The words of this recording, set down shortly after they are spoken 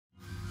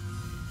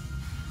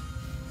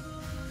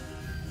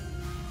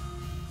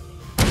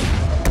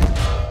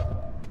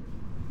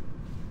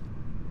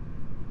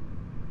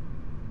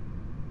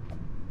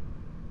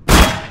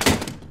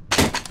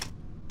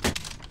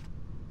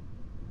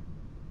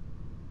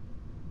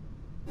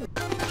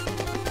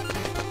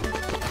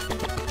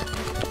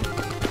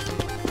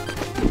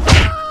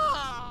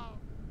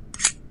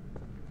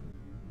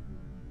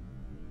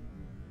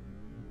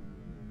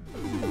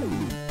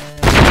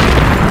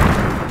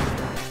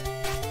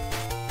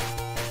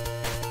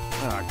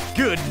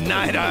Good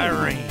night,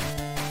 Irene.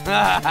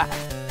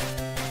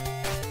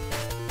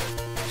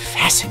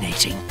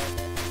 Fascinating.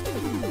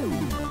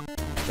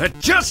 That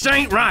just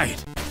ain't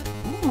right.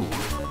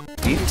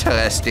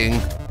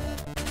 Interesting.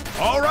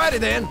 Alrighty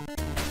then.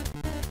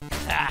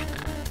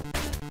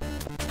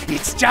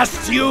 It's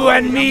just you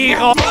and me,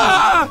 Hold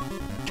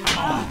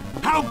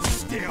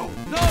still.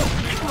 No!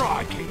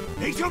 Crikey!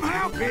 Need some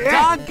help here?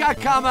 Danke,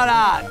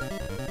 Kamerad.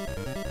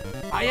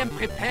 I am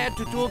prepared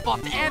to do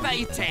whatever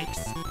it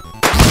takes.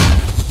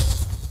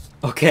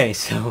 Okay,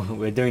 so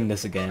we're doing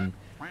this again.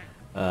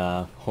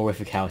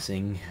 Horrific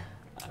housing.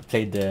 I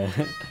played the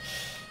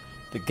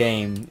the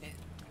game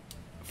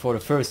for the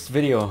first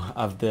video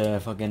of the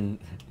fucking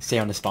Stay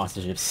on the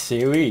Sponsorship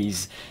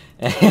series,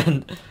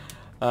 and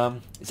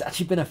it's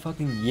actually been a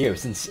fucking year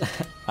since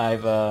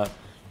I've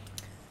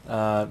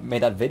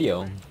made that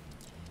video.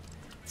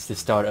 It's the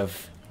start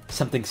of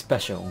something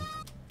special.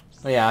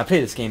 But yeah, I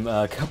played this game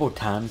a couple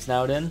times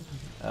now. Then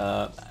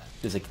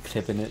there's a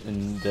clip in it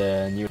in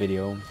the new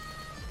video.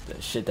 The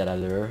shit that I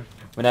learn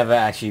whenever I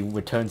actually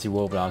return to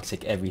Roblox,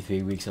 like every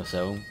 3 weeks or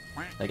so,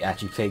 like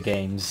actually play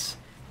games.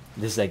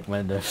 This is like one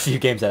of the few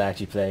games that I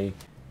actually play.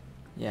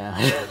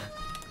 Yeah.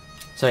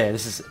 So yeah,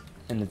 this is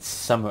in its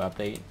summer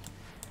update.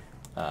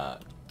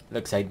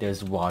 Looks like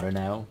there's water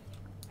now.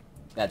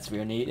 That's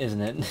real neat,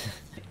 isn't it?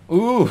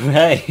 Ooh,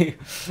 hey.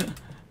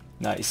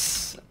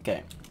 Nice.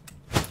 Okay.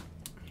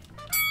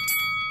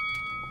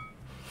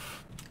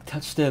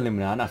 Touch the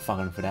illuminator. I'm not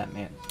falling for that,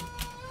 man.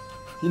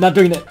 You're not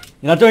doing it!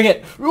 You're not doing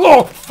it!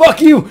 Oh,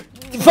 fuck you!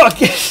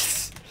 Fuck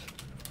it!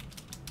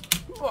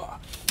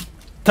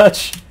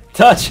 Touch!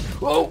 Touch!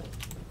 Whoa!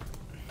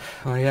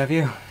 What have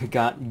you? We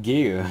got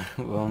gear.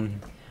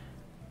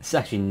 It's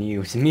actually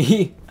new to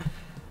me.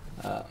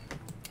 What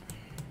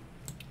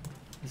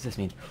does this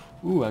mean?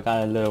 Ooh, I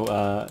got a little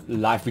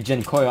life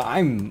regen coil.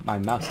 My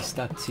mouse is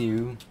stuck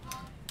to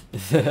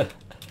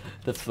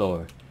the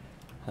floor.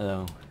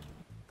 Hello.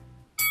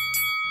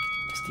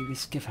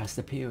 Mysterious gift has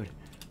appeared.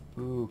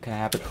 Ooh, can I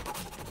have it?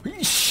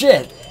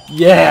 Shit!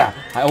 Yeah!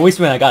 I always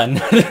win. I got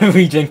another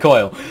regen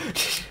coil.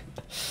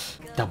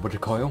 Double the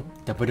coil,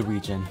 double the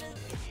regen.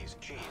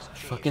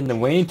 Fucking the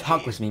Wayne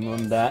talk with me,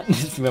 remember that?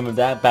 Remember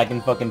that back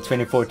in fucking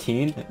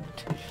 2014?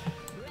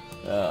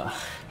 The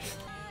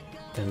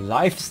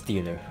life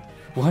stealer.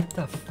 What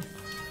the f—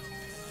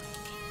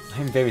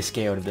 I'm very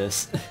scared of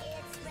this.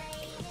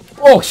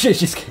 Oh shit,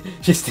 she's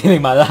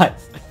stealing my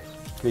life.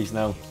 Please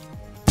no.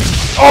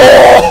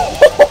 Oh!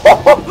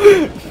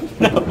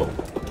 No.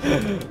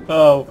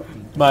 Oh,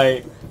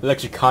 my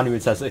electric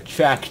conduits has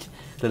attracted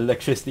the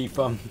electricity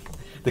from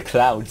the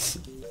clouds.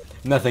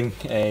 Nothing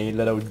a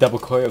little double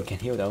coil can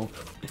heal though.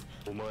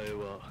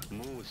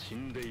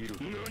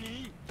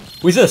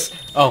 Who's this?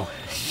 Oh,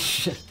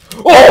 shit.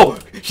 Oh!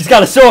 She's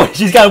got a sword!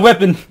 She's got a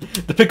weapon!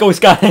 The Pickles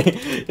guy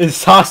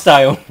is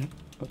hostile.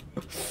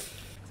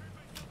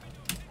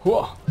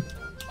 Whoa.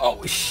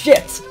 Oh,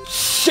 shit!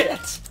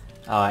 Shit!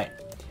 Alright.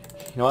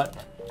 You know what?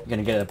 I'm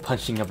gonna get a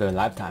punching of their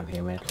lifetime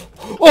here, man.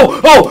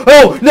 Oh! Oh!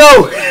 Oh!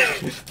 No!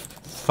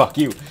 Fuck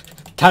you.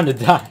 Time to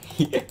die.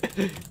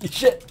 Eat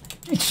shit!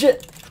 Eat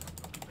shit!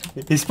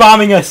 He's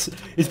bombing us!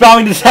 He's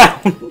bombing the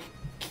town!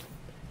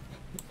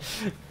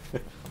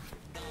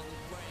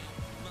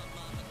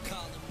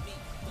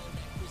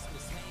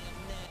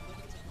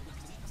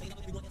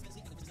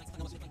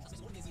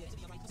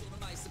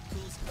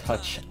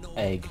 Touch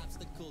egg.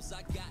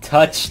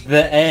 Touch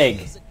the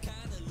egg!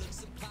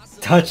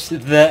 Touch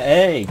the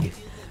egg!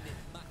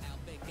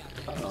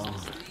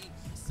 Oh.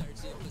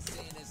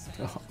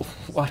 Oh,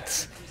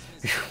 what?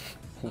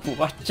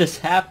 What just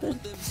happened?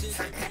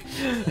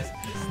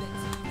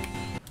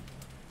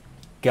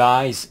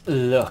 Guys,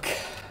 look.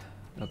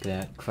 Look at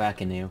that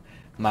crack in there.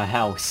 My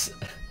house.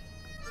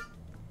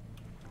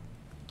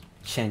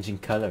 Changing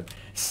color.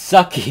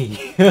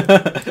 Sucky!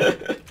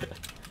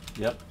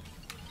 Yep.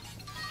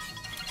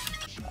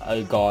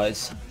 Hey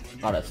guys,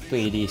 got a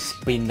 3D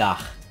spinner.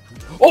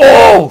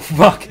 Oh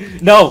fuck!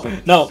 No!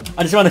 No!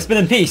 I just want to spin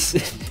in peace!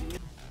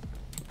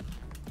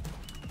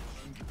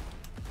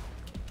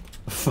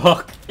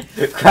 Fuck!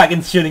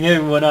 Kraken's shooting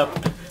everyone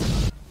up!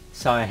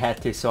 So I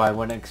had to, so I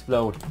wouldn't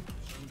explode.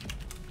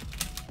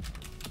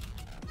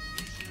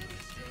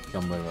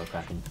 Don't worry about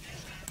Kraken.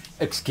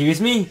 Excuse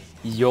me?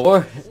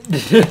 You're...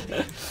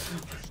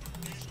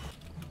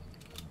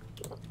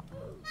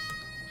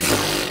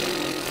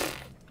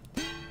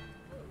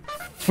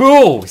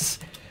 Fools!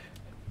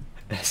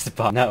 That's the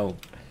part. No.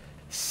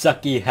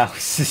 Sucky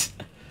houses.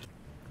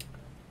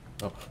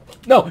 Oh.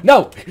 No!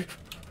 No!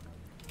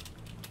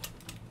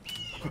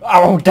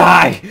 I won't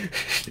die!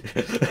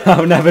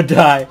 I'll never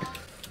die!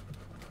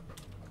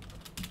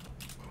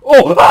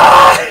 Oh!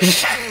 Ah!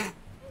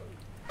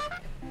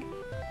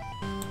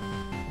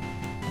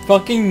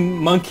 Fucking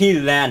monkey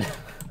land.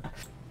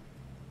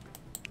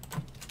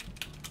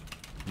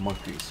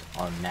 monkeys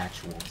are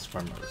natural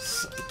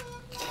swimmers.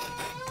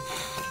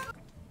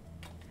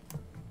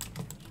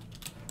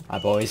 Hi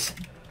boys.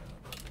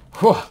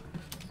 Whew.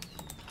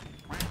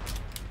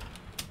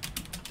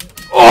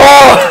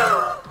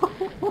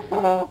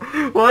 Oh!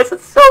 Why is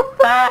it so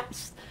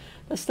fast?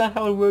 That's not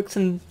how it works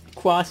in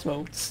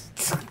Crossroads.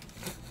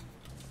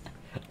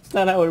 That's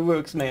not how it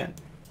works, man.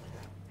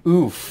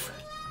 Oof.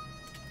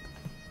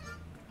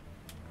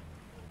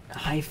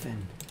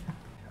 Hyphen.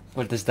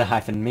 What does the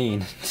hyphen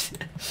mean?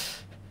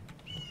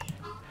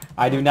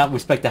 I do not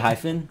respect the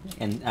hyphen,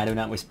 and I do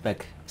not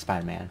respect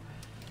Spider-Man.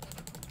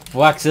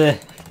 Waxa!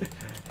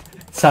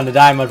 It's time to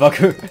die,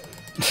 motherfucker!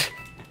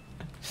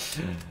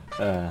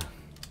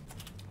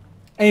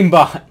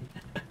 Aimbot!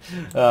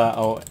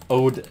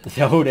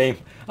 The old aim.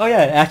 Oh yeah,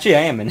 actually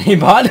I am an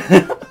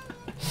aimbot.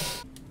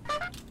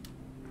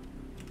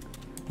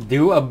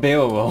 Do a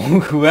barrel roll.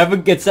 Whoever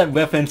gets that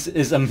reference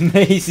is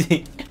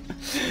amazing.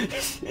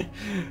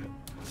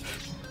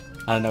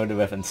 I don't know the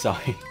reference,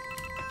 sorry.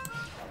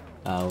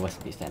 What's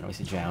the stand? What's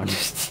the drown?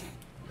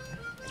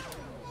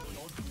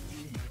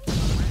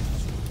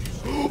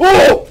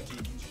 Oh!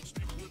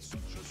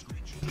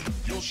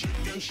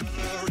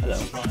 Hello.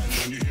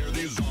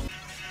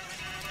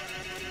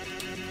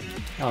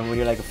 Oh, I'm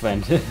really like a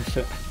friend.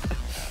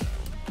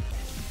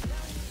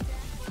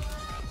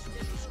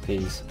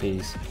 Peace,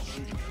 peace.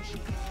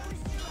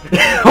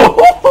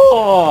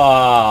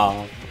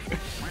 Oh!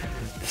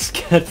 The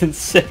skeleton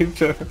saved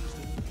her.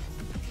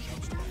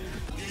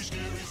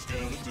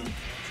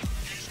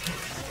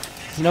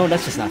 No,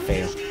 that's just not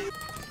fair.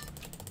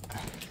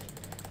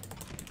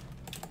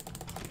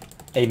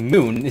 A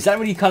moon? Is that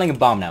what you're calling a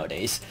bomb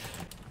nowadays?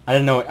 I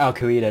don't know, Al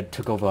Qaeda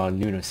took over our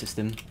lunar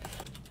system.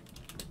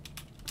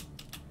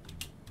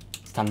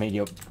 It's time to make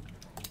your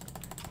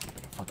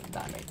fucking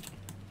die, mate.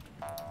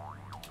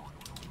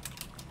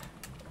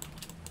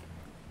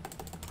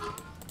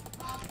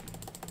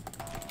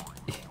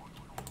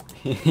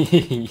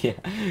 Yeah.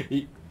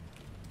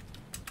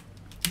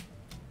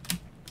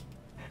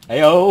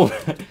 Heyo!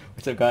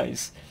 What's up,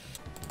 guys?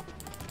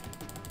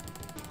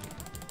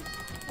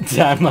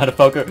 Damn,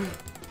 motherfucker!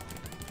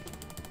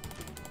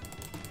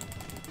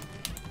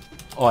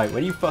 Alright,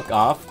 will you fuck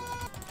off?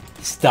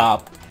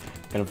 Stop!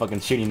 Gonna fucking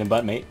shoot you in the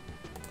butt, mate.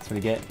 That's what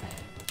you get.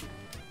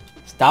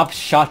 Stop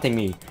shotting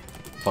me!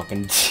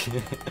 Fucking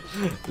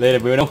later,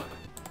 Bruno.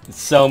 I'm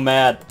so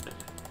mad.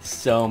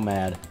 So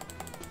mad.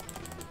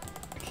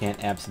 I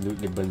can't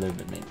absolutely believe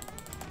it, mate.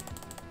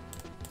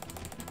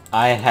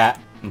 I had...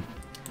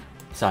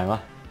 Sorry,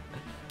 what?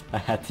 I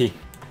had to...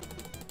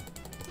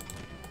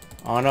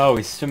 Oh no,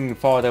 he's swimming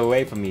farther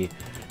away from me.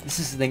 This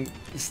is the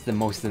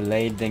most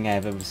delayed thing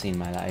I've ever seen in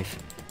my life.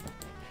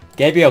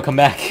 Gabriel, come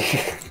back!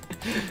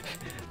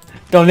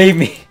 Don't leave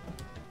me!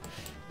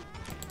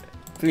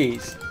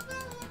 Please.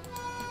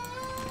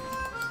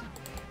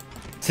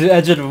 To the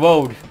edge of the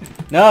road.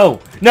 No!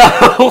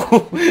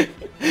 No!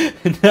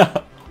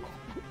 No!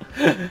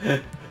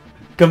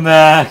 Come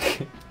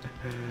back!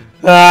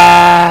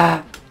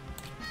 Ah!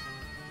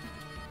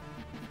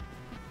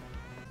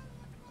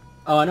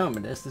 Oh, I know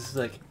this. This is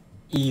like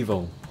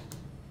evil.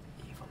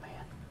 Evil,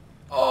 man.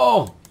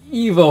 Oh!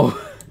 Evil!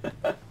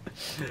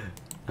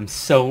 I'm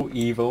so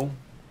evil.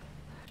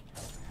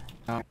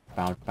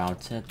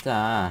 About to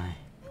die.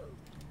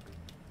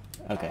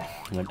 Okay,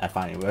 I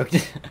finally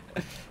worked.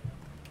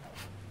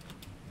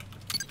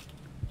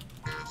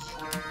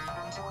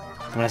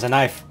 Come on, there's a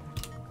knife.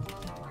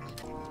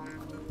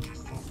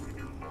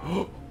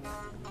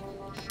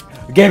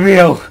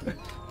 Gabriel!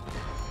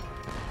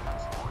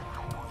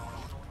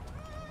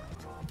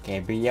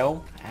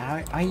 Gabriel,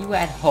 are you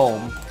at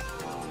home?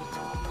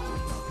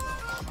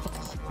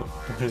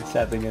 What is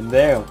happening in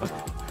there?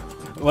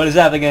 What is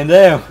happening in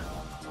there?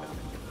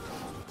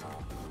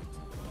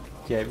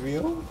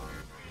 Gabriel?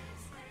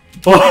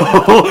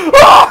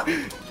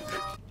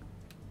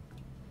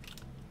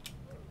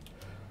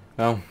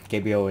 Well,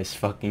 Gabriel is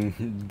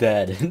fucking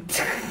dead.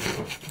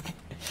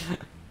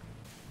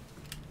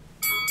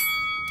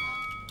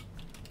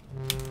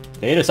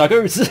 Later,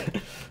 suckers!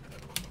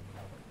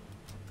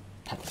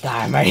 Have to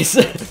die, mace!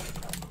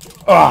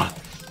 Oh!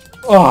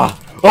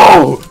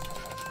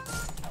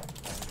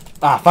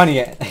 Ah,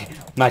 funny,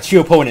 my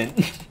true opponent.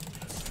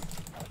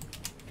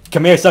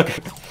 Come here,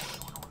 sucker!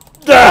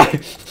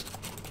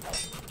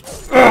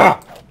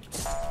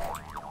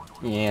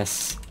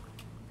 Yes.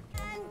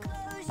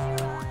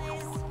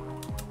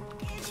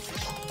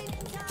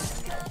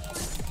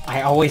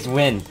 I always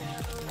win.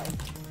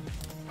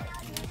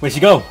 Where'd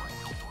she go?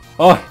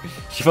 Oh,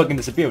 she fucking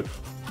disappeared.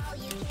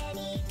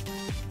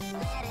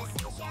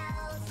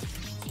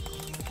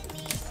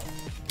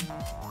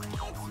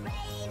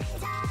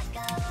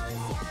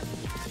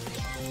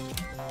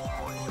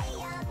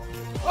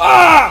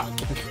 Ah!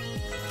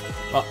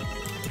 Oh.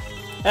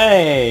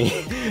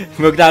 Hey!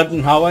 Worked out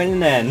in how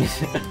and then.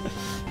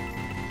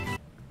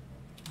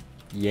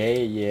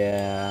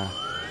 Yeah.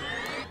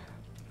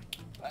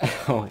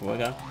 Oh,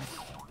 what up?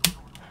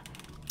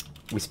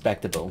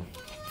 Respectable.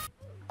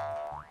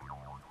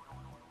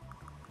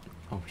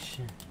 Oh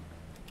shit.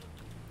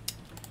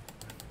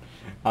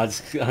 I'll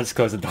just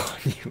close the door on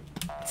you.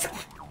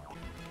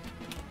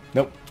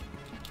 Nope.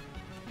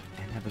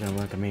 Ain't never gonna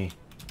work on me.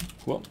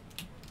 Whoop.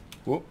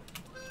 Whoop.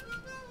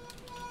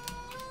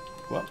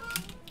 Whoop.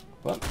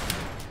 Whoop.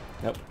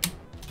 Nope.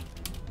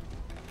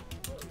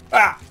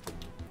 Ah!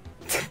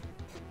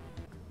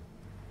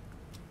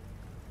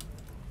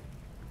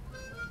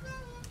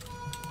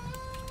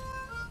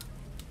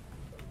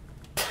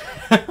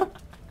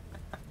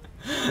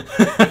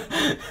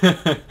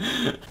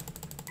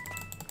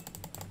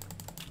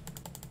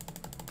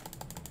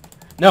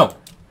 No!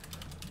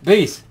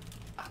 Please!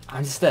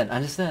 Understand,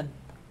 understand.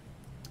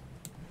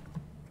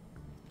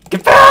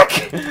 Get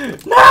back!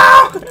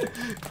 No!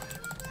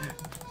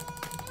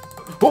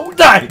 Oh,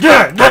 die!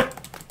 Yeah!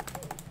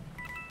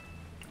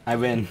 I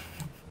win.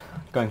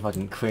 Going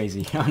fucking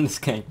crazy on this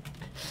game.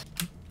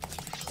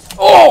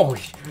 Oh!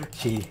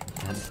 She...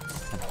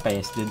 that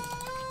bastard.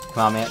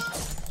 Come on, man.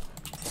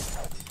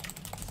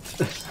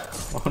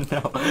 Oh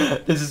no.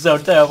 This is so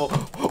terrible.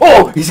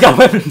 Oh! He's got a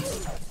weapon!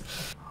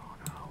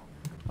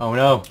 Oh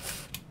no.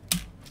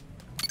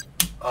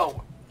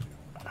 Oh.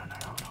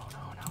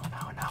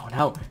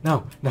 No,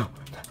 no, no, no,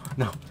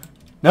 no,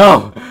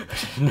 no,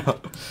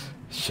 no.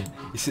 Shit,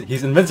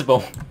 he's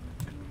invincible.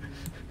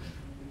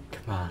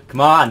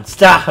 Come on,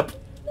 stop.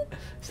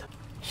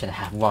 Should I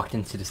have walked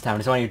into this town?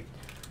 There's only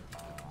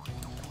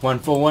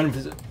 141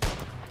 visit.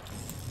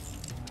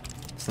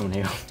 Someone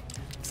here.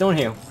 Someone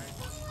here.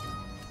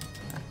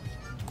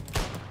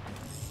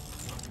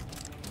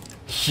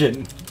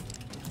 Shit.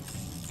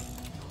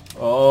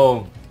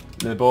 Oh,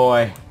 the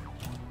boy.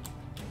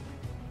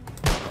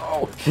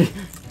 Oh,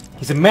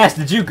 he's a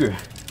master juker.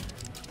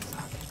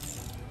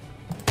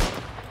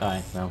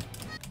 Alright, well.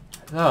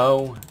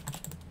 Hello.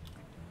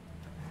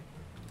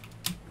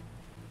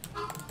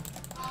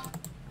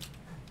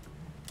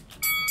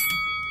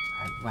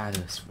 I'd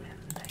rather swim,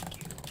 thank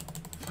you.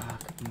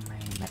 Fuck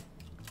me.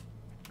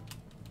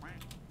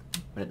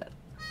 What is that?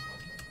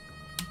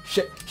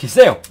 Shit, she's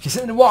there! She's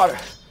in the water!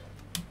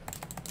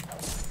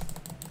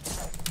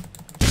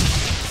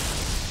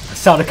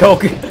 Sound of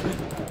coke.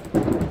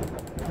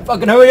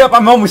 Fucking hurry up,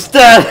 I'm almost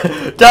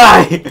dead.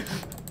 Die.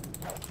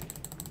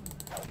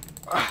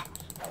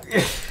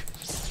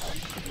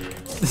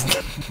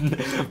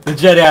 The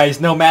Jedi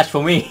is no match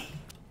for me.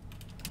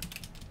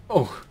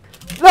 Oh.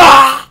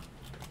 Ah!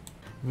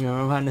 You're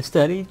on a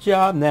steady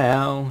job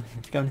now.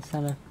 It's going to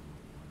sound of...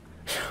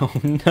 Oh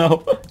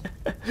no.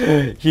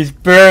 She's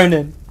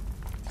burning.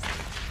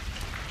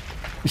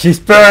 She's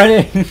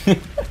burning.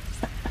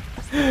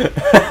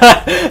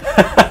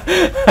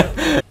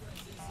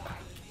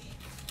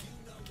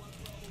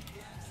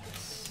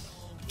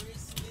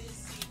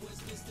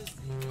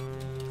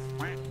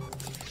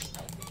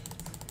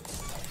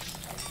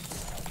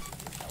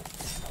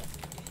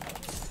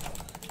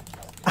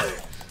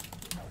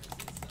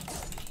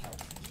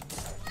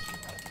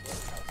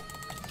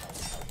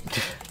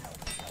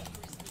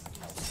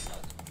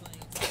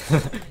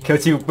 Kill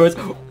two birds.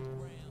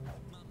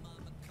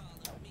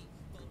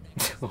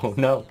 Oh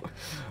no.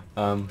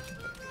 I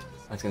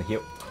was gonna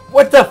heal.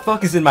 What the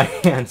fuck is in my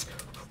hands?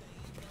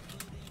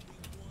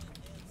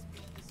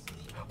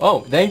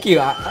 Oh, thank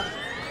you.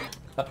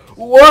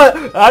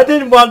 What? I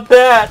didn't want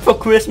that for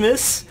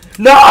Christmas.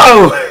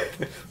 No!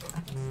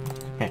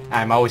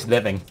 I'm always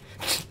living.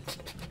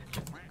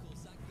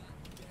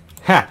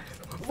 Ha!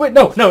 Wait,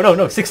 no, no, no,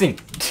 no, 16.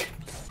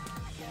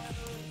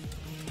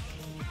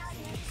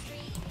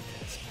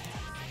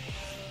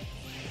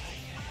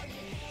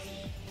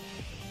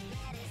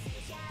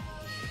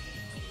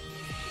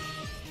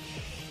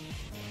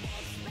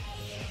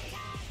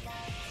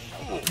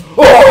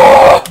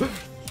 Oh!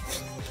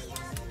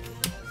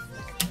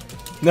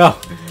 No!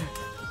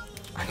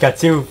 I got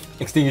 2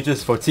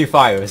 extinguishers for 2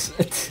 fires.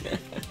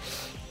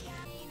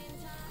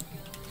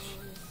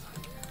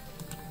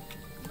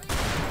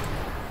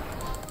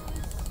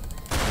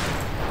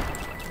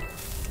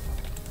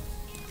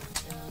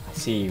 I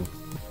see you.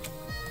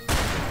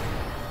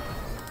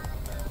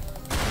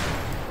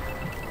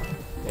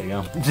 There you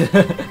go.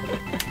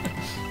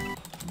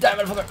 Damn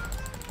it, motherfucker!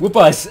 Whoop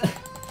us!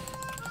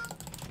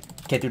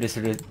 Can't do this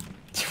to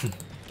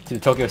the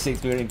Tokyo 6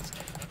 buildings.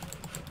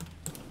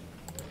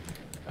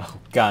 Oh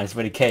god, it's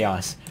really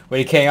chaos.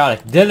 Really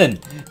chaotic. Dylan!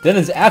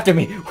 Dylan's after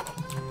me!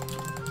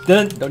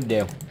 Dylan! Don't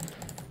dare.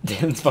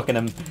 Dylan's fucking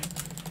him.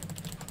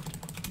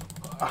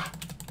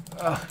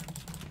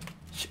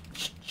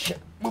 Shit.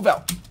 Move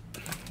out!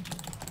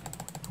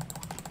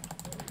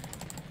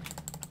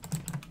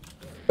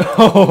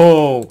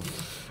 Oh!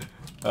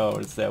 Oh,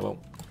 it's that one.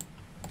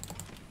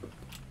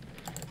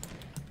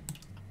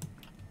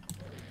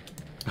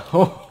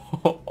 Oh,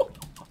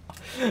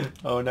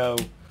 oh no.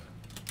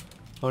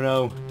 Oh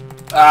no.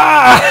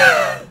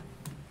 Ah!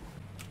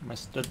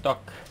 Mr.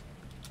 Duck.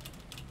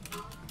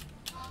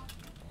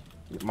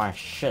 Eat my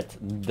shit,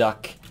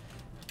 duck.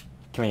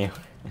 Come here.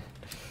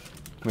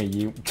 Come here,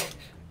 you.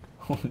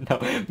 Oh no.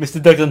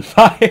 Mr. Duck's on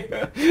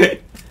fire.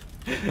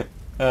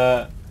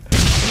 Ah!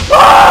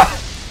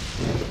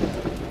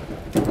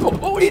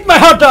 Oh, eat my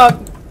hot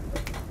dog!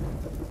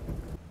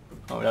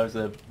 Oh Wow, that was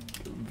a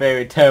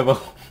very terrible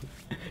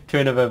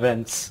turn of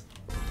events.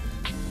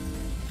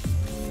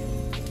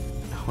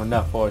 Oh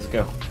no, Forrest,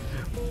 go.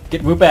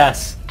 Get whoop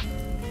ass!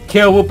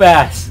 Kill whoop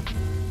ass!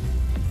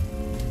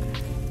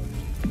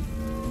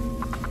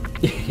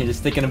 You're just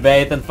sticking a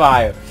bathe on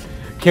fire.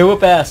 Kill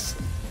whoop ass!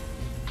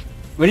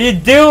 What are you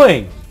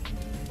doing?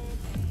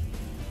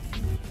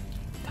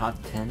 Top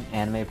 10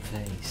 anime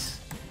plays.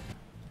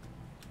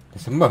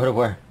 There's a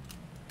murderer.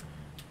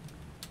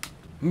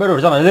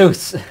 Murderer's on the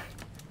loose!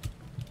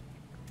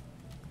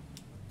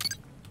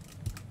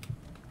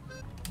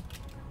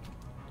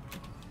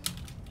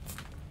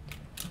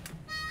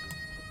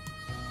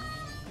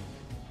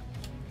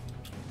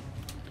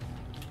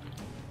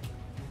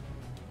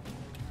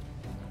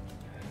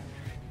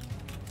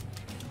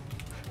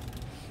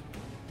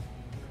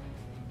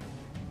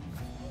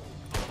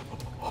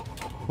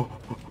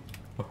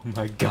 Oh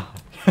my god.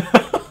 It's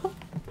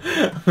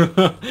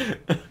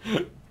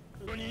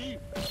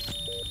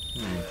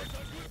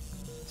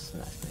a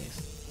nice place.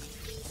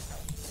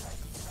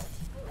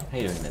 How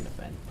you doing then,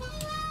 friend?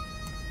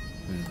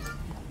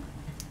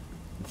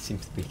 There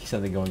seems to be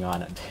something going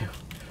on up there.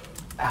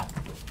 Ow!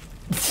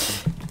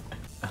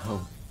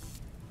 Oh.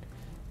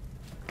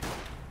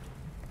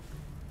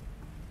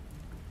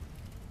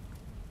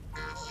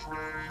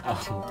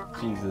 Oh,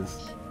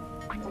 Jesus.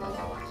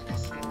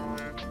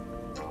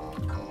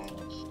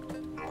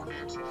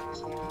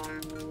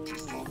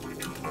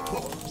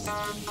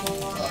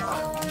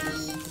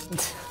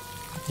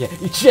 Yeah,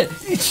 eat shit!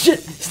 Eat shit!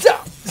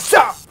 Stop!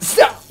 Stop!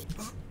 Stop!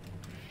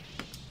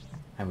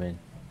 I'm in.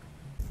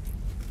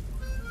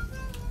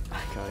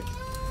 Oh god.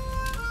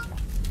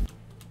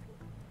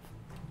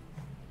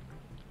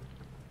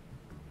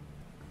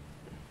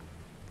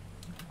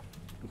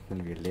 I'm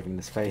gonna be living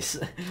this face.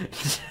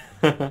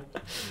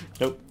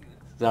 Nope.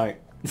 Sorry.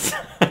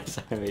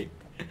 Sorry.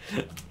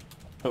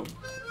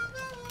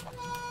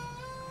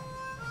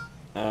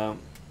 Oh.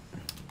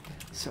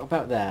 So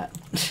about that.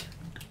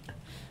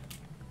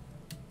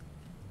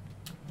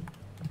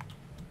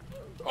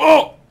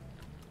 Oh!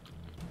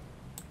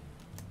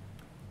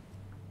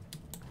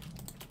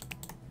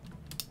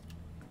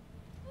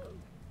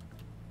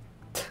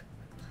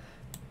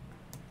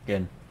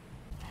 Good.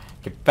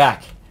 Get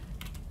back.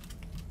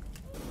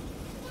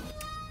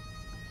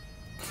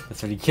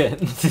 That's what you get.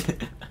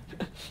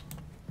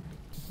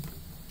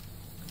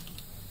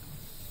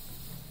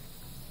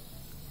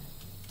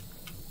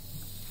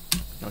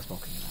 No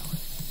smoking in that way.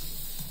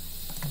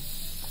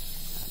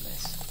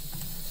 Nice.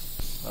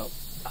 Oh.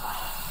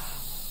 Oh.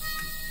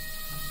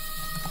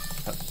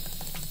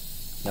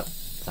 Nope.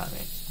 It's not me.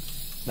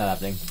 Not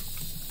happening.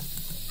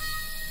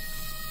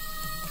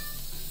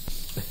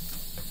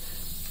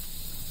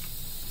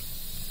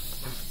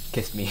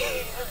 Kiss me.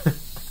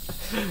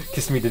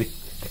 Kiss me to the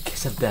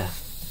kiss of death.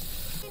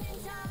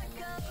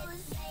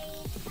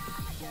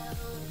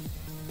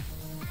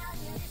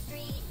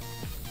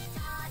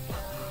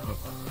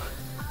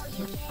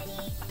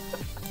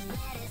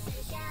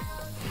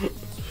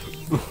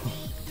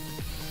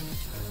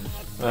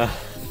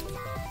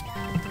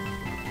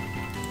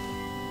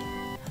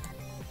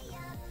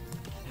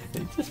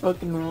 It just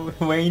fucking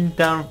rained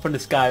down from the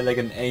sky like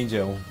an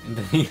angel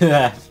into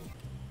that.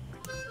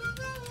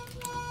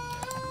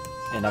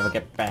 And never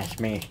get back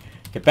me.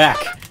 Get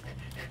back!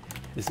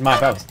 This is my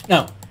house.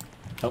 No!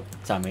 Oh,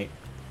 it's on me.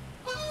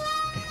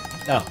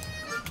 No.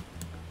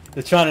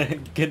 They're trying to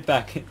get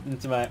back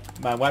into my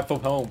rightful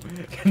home.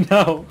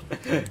 No!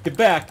 Get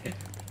back!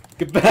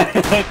 Get back!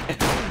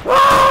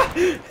 Ah!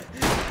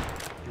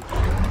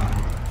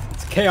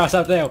 It's chaos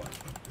out there.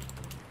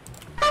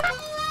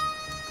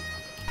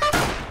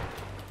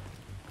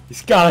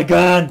 He's got a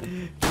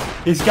gun!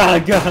 He's got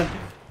a gun!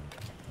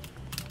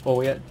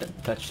 Oh yeah,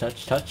 touch,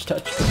 touch, touch,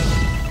 touch.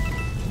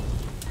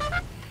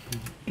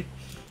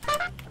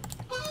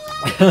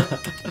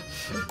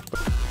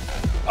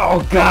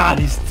 Oh god,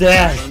 he's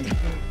dead!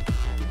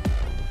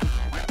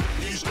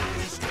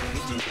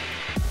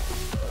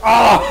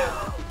 Oh!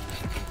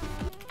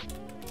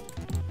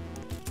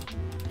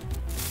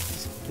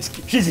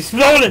 She's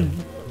exploding!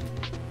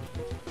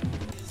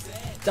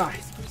 Die!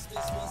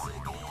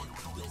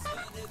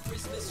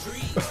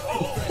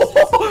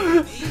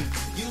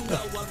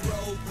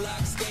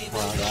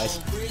 Wow, guys.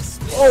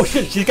 Oh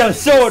shit, she's got a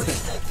sword!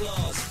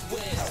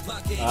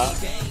 I'm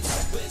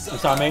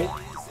sorry, mate.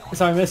 I'm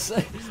sorry, miss.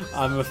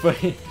 I'm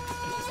afraid.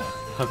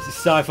 I'm so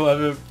sorry for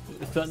ever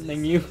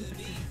threatening you.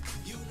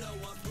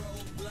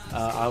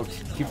 I'll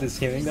keep this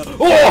hearing though.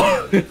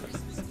 Oh!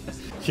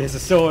 She has a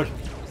sword.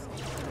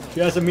 She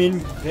has a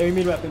very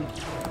mean weapon.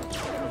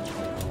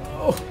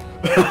 Oh!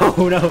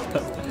 Oh no!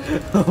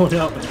 Oh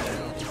no!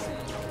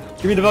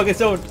 Give me the fucking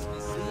sword!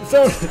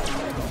 Sword!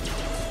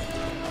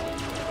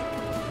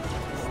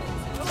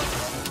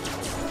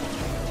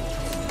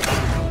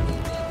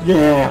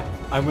 Yeah!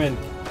 I win.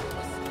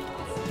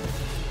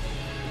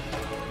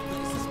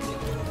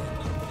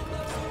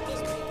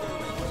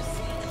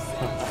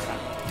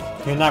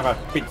 You're never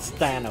beat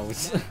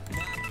Thanos.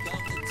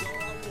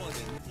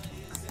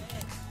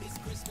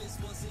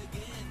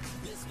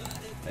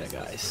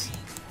 guys.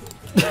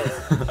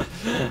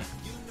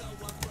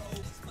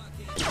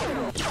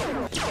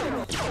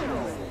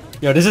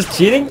 Yo, this is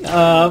cheating?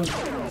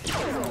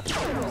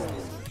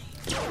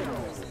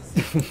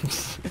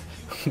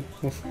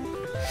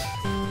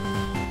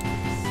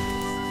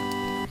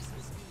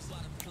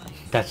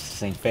 That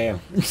just ain't fair.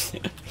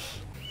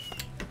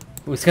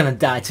 Who's gonna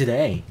die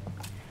today?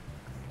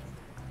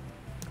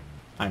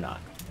 I'm not.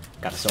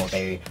 Got a sword,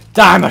 baby.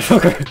 Die,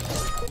 motherfucker!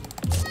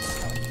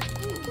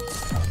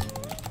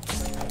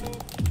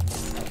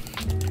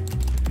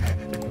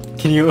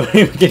 Can you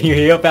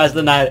heal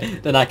faster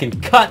than I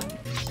can cut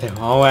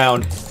all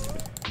around?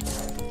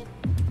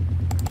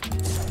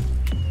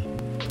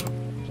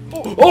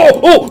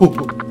 Oh!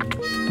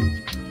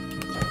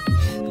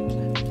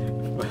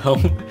 Well,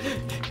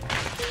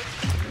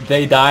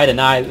 they died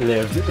and I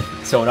lived,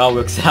 so it all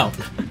works out.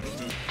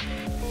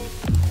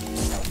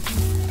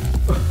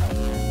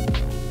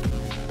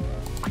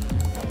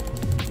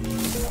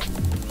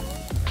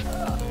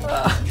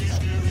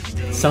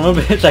 Son of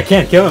a bitch, I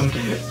can't kill him.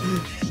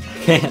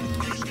 I can't.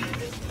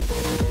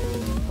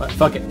 What?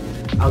 Fuck it.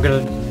 I'm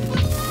gonna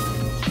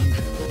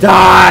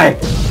die!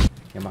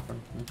 Get my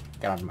friend.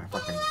 Get out of my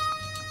fucking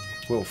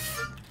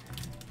wolf.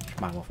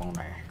 My wolf on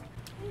there.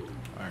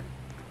 Alright.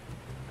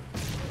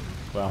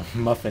 Well,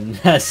 Muffin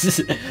has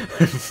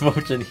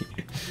unfortunately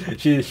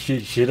she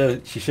should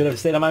have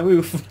stayed on my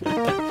roof.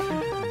 Yeah,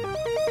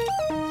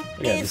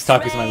 this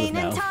taco's my roof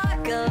now.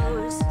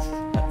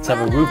 Let's have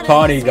a roof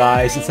party,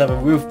 guys. Let's have a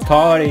roof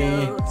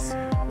party.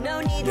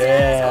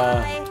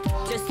 Yeah.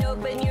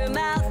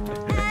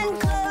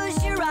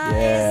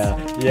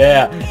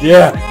 Yeah.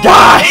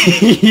 Die!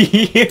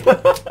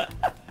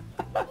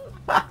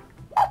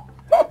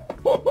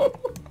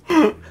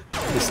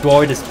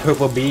 Destroy this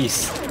purple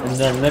beast and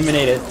then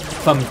eliminate it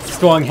from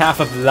destroying half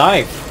of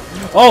life.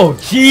 Oh,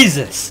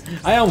 Jesus!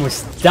 I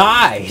almost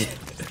died.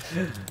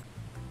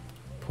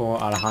 Poor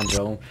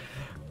Alejandro.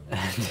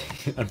 And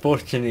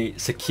unfortunately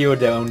secured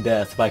their own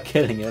death by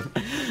killing him.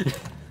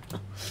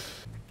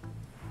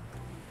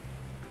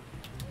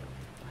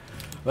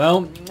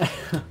 Well,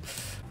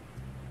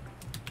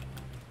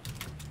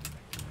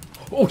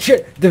 oh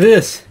shit, there it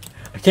is.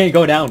 I can't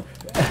go down.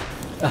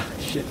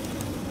 Shit.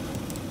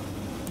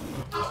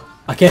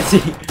 I can't see.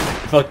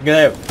 Fucking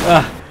go.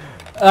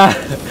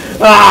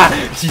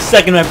 She's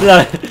sucking my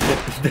blood.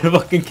 The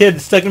fucking kid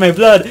is sucking my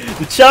blood.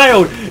 The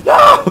child.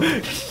 No.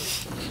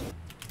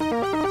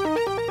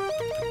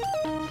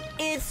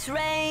 It's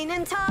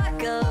raining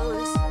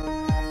tacos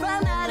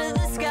from out of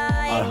the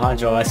sky.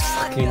 Alejandro, I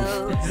fucking.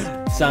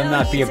 So I'm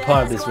not being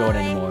part of this world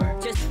anymore.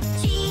 Just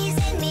cheese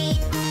and meat.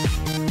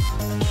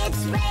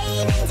 It's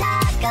raining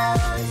tacos.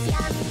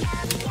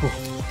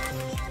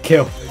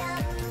 Kill.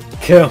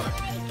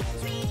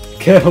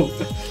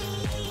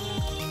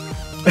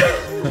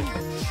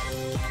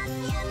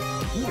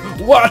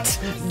 What?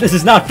 This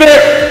is not fair!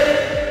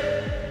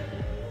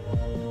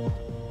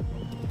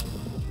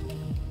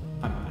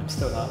 I'm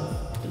still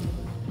up.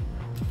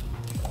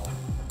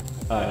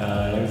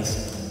 Alright, let me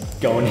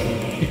just go in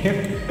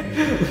here.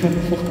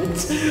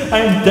 What? I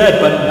am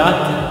dead, but not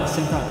at the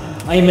same time.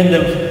 I am in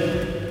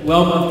the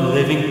realm of the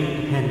living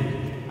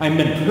and I'm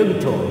in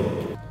purgatory.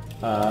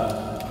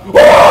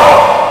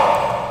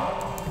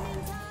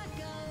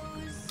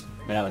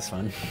 Man, that was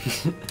fun.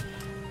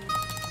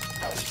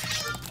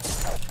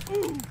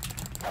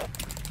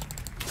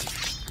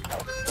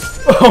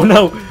 Oh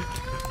no!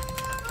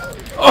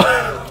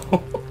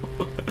 Oh.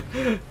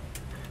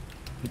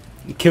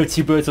 Kill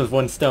 2 birds with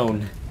 1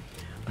 stone.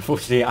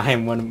 Unfortunately, I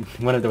am one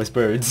of those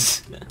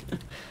birds.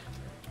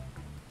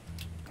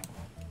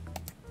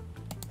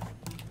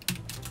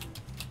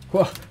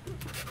 Whoa.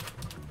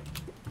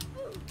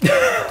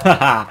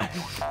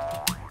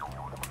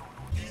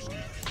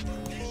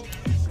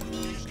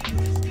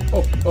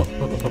 Oh.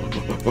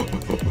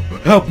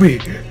 Help me!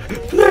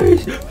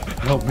 Please!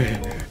 Help me!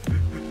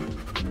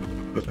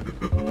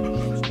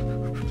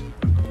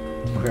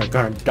 We're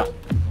gonna die.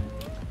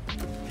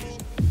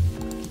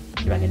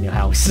 Get back in your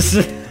house.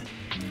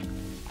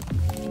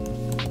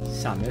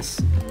 Samus.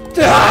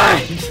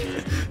 Die!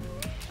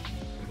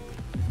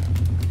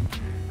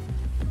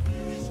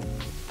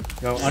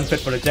 Go unfit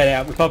for the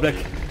Jedi Republic.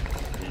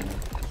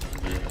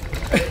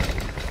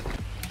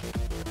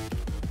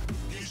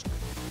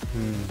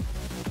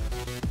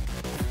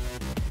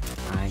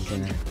 I'm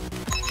gonna.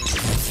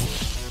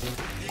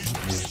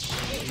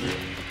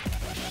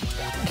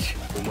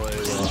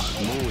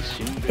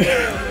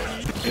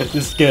 This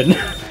is good.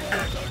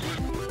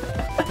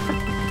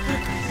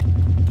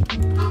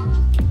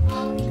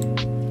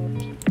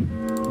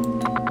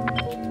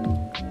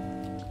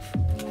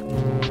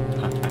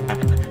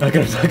 I'm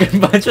gonna fucking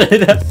bunch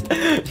it up.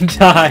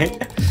 Die.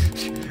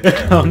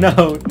 Oh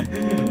no.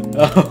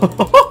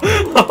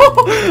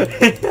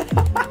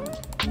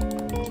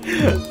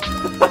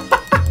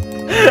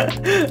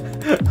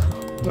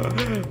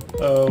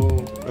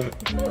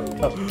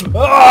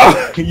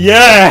 Oh,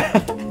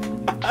 yeah.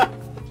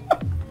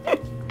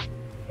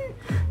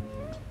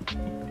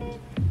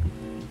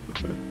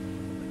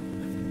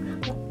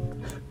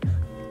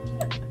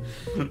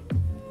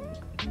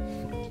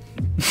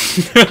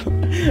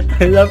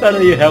 I love how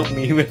you help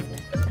me with.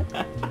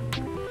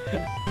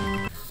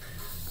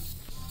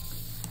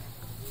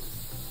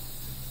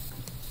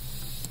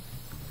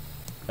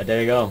 But there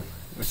you go.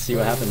 Let's see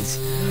what happens.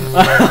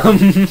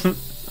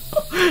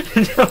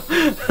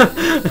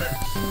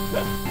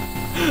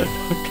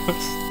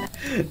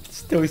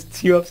 Those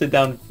two upside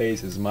down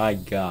faces, my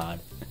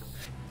god.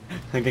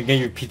 I'm gonna get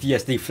your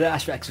PTSD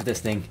flashbacks with this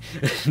thing.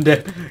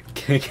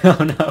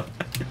 Oh no.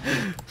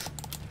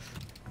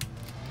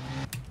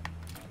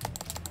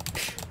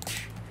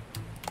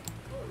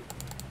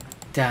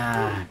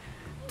 Die.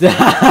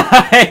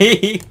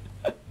 Die!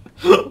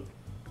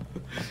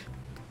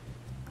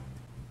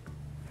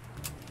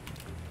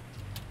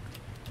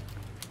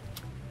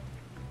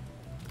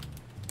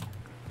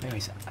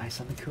 Anyways, I have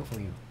something cool for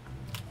you.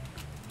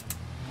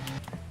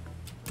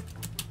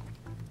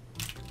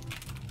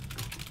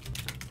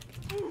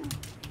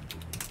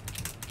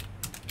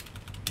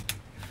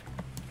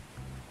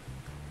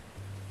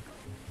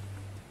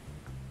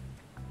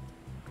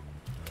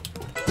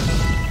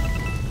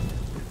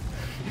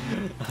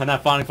 I'm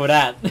not falling for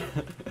that.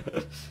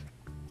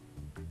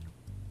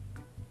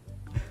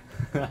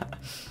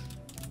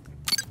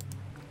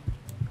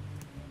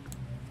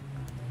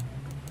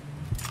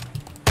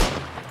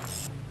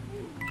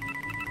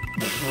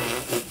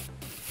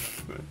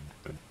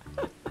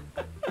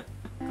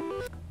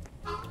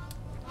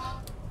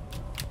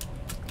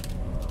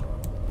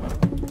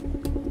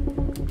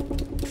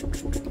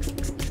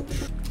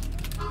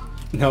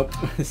 Nope,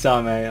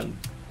 sorry man.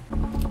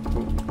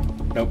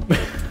 Nope.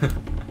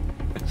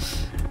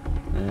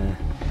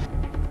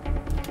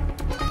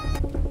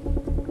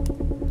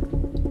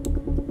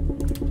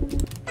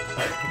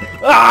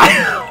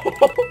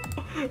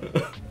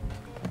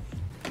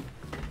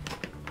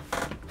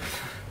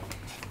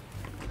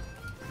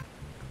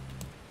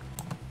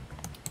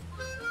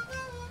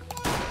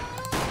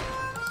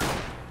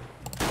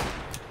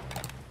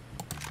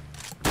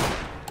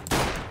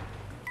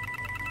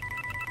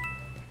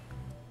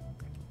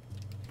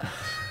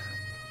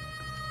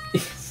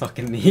 It's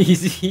fucking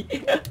easy.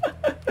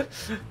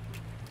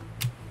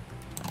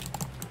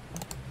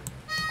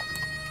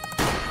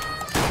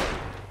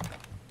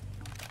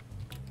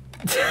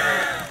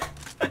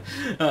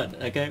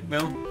 Okay,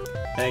 well,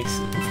 thanks.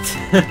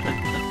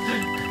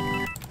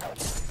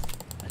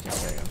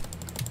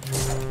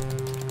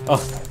 Oh.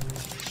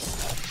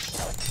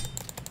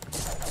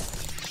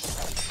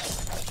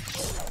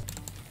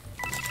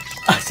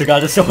 I still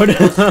got the sword.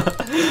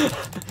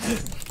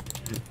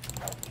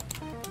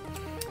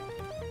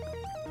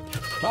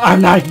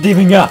 I'm not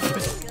giving up.